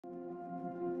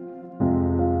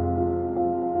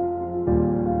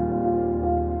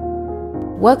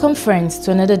Welcome, friends,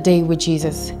 to another day with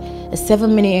Jesus, a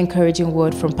 7-minute encouraging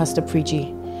word from Pastor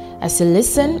Preji. As you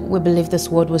listen, we believe this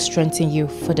word will strengthen you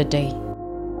for the day.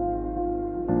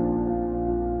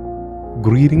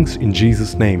 Greetings in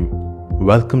Jesus' name.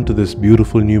 Welcome to this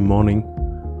beautiful new morning.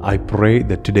 I pray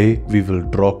that today we will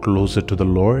draw closer to the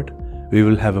Lord. We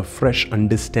will have a fresh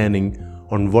understanding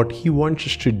on what He wants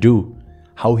us to do,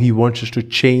 how He wants us to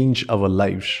change our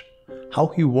lives, how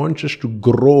He wants us to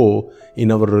grow in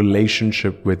our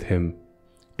relationship with Him.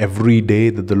 Every day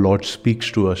that the Lord speaks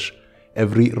to us,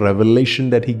 every revelation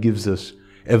that He gives us,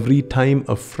 every time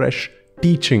a fresh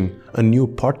teaching, a new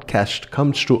podcast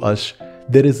comes to us,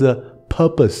 there is a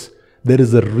purpose, there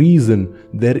is a reason,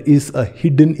 there is a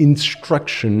hidden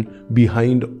instruction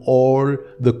behind all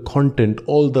the content,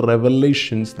 all the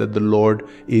revelations that the Lord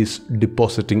is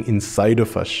depositing inside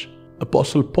of us.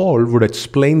 Apostle Paul would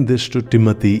explain this to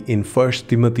Timothy in 1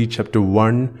 Timothy chapter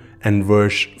 1 and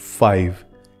verse 5.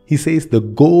 He says, the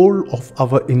goal of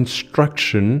our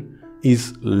instruction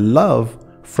is love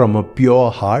from a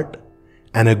pure heart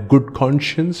and a good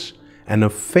conscience and a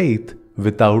faith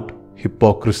without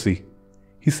hypocrisy.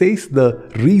 He says, the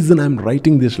reason I'm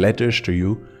writing these letters to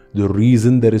you, the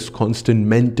reason there is constant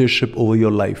mentorship over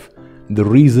your life, the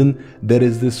reason there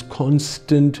is this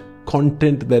constant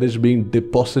content that is being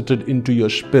deposited into your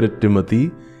spirit,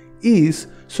 Timothy, is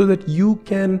so that you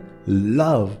can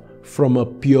love from a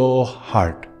pure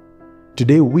heart.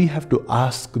 Today we have to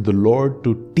ask the Lord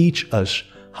to teach us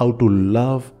how to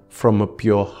love from a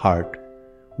pure heart.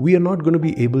 We are not going to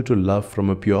be able to love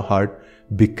from a pure heart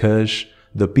because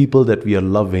the people that we are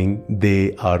loving,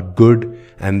 they are good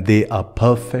and they are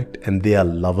perfect and they are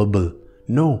lovable.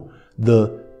 No,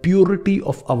 the purity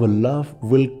of our love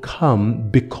will come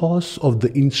because of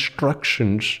the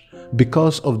instructions,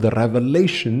 because of the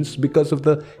revelations, because of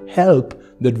the help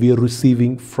that we are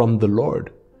receiving from the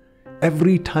Lord.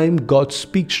 Every time God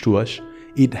speaks to us,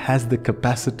 it has the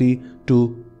capacity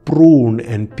to prune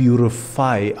and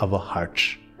purify our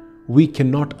hearts. We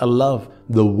cannot allow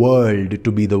the world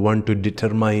to be the one to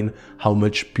determine how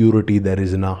much purity there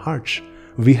is in our hearts.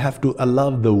 We have to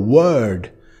allow the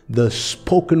Word, the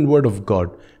spoken Word of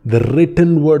God, the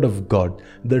written Word of God,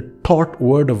 the taught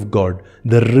Word of God,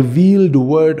 the revealed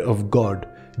Word of God,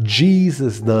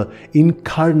 Jesus, the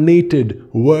incarnated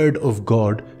Word of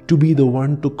God, to be the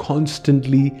one to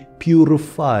constantly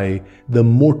purify the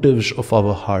motives of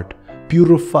our heart,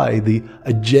 purify the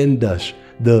agendas,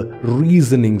 the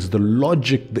reasonings, the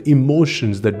logic, the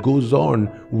emotions that goes on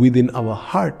within our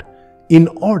heart, in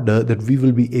order that we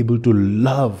will be able to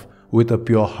love with a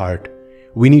pure heart.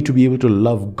 We need to be able to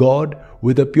love God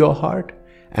with a pure heart,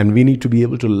 and we need to be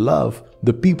able to love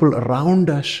the people around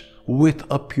us with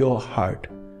a pure heart.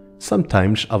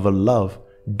 Sometimes our love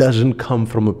doesn't come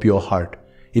from a pure heart.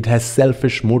 It has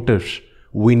selfish motives.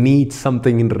 We need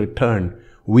something in return.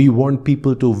 We want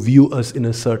people to view us in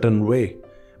a certain way.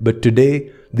 But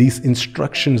today, these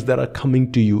instructions that are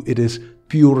coming to you, it is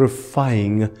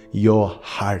purifying your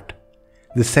heart.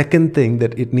 The second thing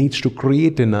that it needs to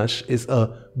create in us is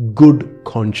a good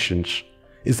conscience.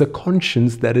 It's a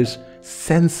conscience that is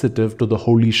sensitive to the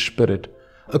Holy Spirit.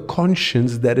 A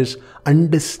conscience that is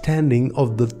understanding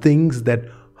of the things that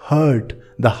hurt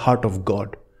the heart of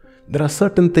God. There are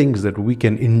certain things that we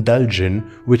can indulge in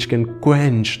which can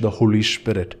quench the Holy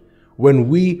Spirit. When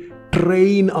we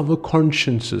train our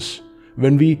consciences,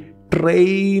 when we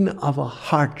train our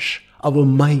hearts, our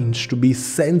minds to be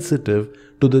sensitive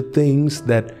to the things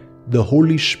that the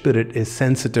Holy Spirit is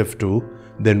sensitive to,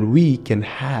 then we can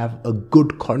have a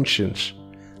good conscience.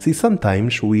 See,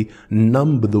 sometimes we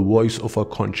numb the voice of our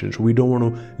conscience. We don't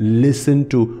want to listen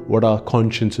to what our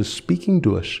conscience is speaking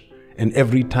to us. And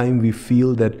every time we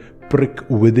feel that prick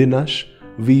within us,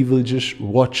 we will just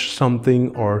watch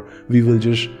something, or we will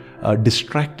just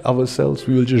distract ourselves.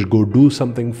 We will just go do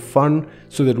something fun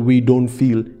so that we don't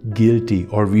feel guilty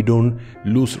or we don't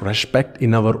lose respect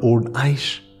in our own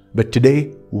eyes. But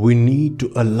today we need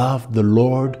to allow the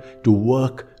Lord to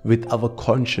work with our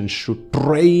conscience, to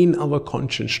train our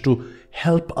conscience, to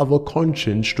help our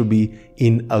conscience to be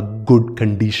in a good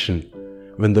condition.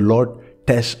 When the Lord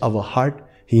tests our heart,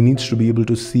 He needs to be able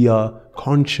to see our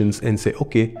conscience and say,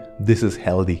 okay, this is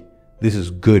healthy, this is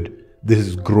good, this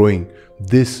is growing,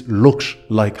 this looks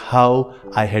like how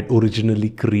I had originally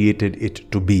created it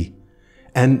to be.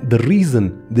 And the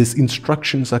reason these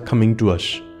instructions are coming to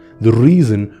us, the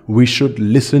reason we should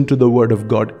listen to the Word of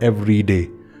God every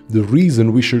day, the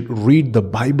reason we should read the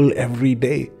Bible every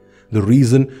day, the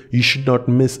reason you should not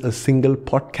miss a single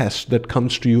podcast that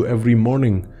comes to you every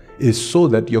morning, is so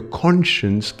that your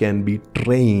conscience can be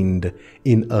trained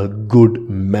in a good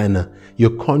manner.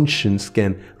 Your conscience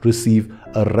can receive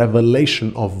a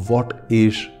revelation of what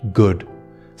is good.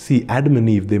 See, Adam and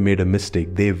Eve, they made a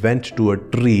mistake. They went to a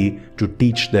tree to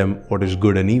teach them what is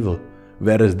good and evil.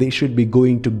 Whereas they should be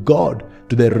going to God,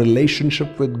 to their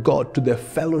relationship with God, to their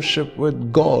fellowship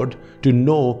with God, to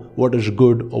know what is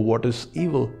good or what is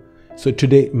evil. So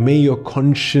today, may your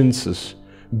consciences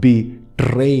be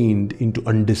trained into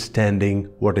understanding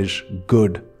what is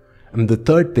good. And the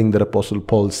third thing that Apostle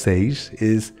Paul says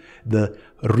is the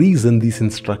reason these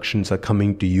instructions are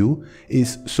coming to you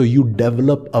is so you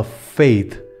develop a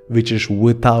faith which is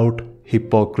without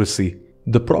hypocrisy.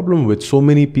 The problem with so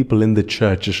many people in the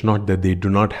church is not that they do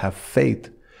not have faith,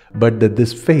 but that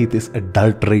this faith is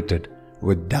adulterated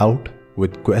with doubt,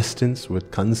 with questions,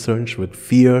 with concerns, with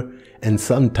fear, and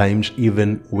sometimes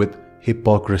even with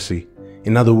hypocrisy.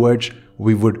 In other words,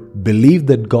 we would believe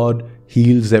that God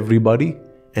heals everybody,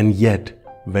 and yet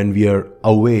when we are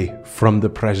away from the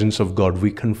presence of God,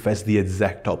 we confess the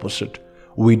exact opposite.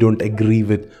 We don't agree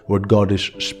with what God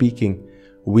is speaking.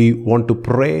 We want to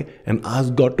pray and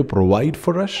ask God to provide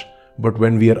for us, but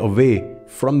when we are away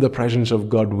from the presence of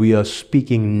God, we are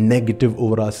speaking negative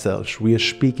over ourselves. We are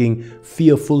speaking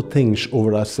fearful things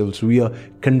over ourselves. We are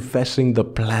confessing the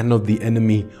plan of the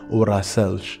enemy over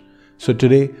ourselves. So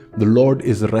today, the Lord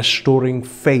is restoring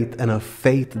faith, and a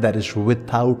faith that is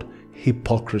without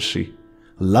hypocrisy.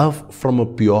 Love from a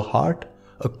pure heart,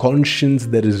 a conscience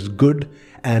that is good,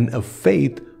 and a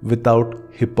faith without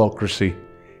hypocrisy.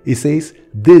 He says,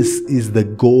 this is the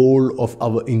goal of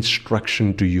our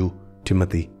instruction to you,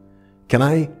 Timothy. Can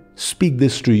I speak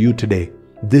this to you today?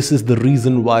 This is the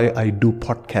reason why I do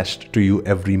podcast to you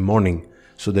every morning,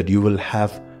 so that you will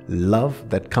have love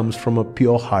that comes from a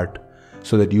pure heart,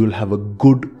 so that you will have a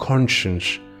good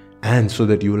conscience, and so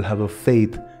that you will have a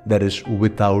faith that is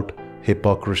without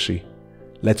hypocrisy.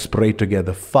 Let's pray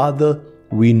together. Father,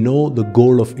 we know the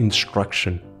goal of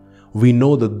instruction. We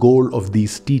know the goal of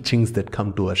these teachings that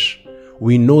come to us.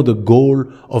 We know the goal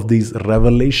of these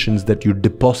revelations that you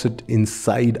deposit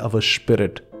inside our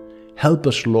spirit. Help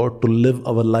us, Lord, to live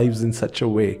our lives in such a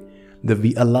way that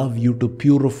we allow you to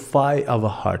purify our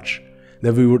hearts,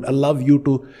 that we would allow you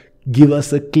to give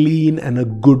us a clean and a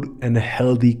good and a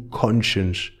healthy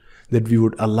conscience, that we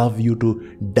would allow you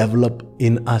to develop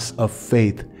in us a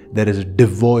faith that is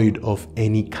devoid of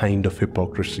any kind of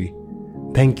hypocrisy.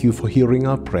 Thank you for hearing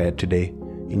our prayer today.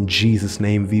 In Jesus'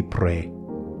 name we pray.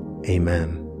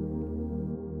 Amen.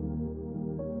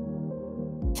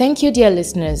 Thank you, dear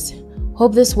listeners.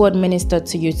 Hope this word ministered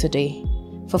to you today.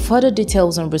 For further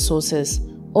details and resources,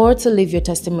 or to leave your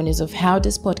testimonies of how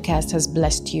this podcast has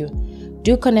blessed you,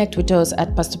 do connect with us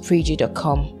at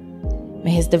pastorpreji.com.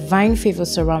 May His divine favor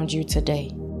surround you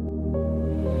today.